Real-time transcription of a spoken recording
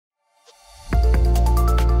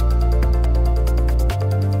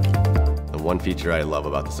One feature I love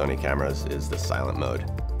about the Sony cameras is the silent mode.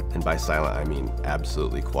 And by silent, I mean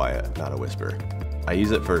absolutely quiet, not a whisper. I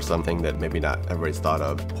use it for something that maybe not everybody's thought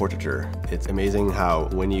of, portraiture. It's amazing how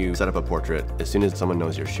when you set up a portrait, as soon as someone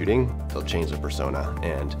knows you're shooting, they'll change the persona.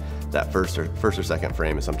 And that first or second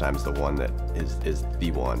frame is sometimes the one that is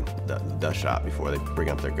the one, the shot before they bring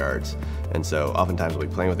up their guards. And so oftentimes we'll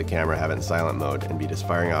be playing with the camera, have it in silent mode, and be just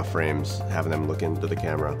firing off frames, having them look into the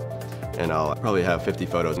camera. And I'll probably have 50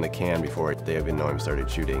 photos in the can before they even know I've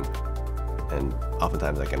started shooting. And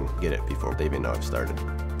oftentimes I can get it before they even know I've started.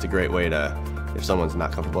 It's a great way to, if someone's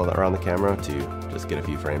not comfortable around the camera, to just get a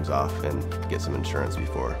few frames off and get some insurance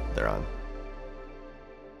before they're on.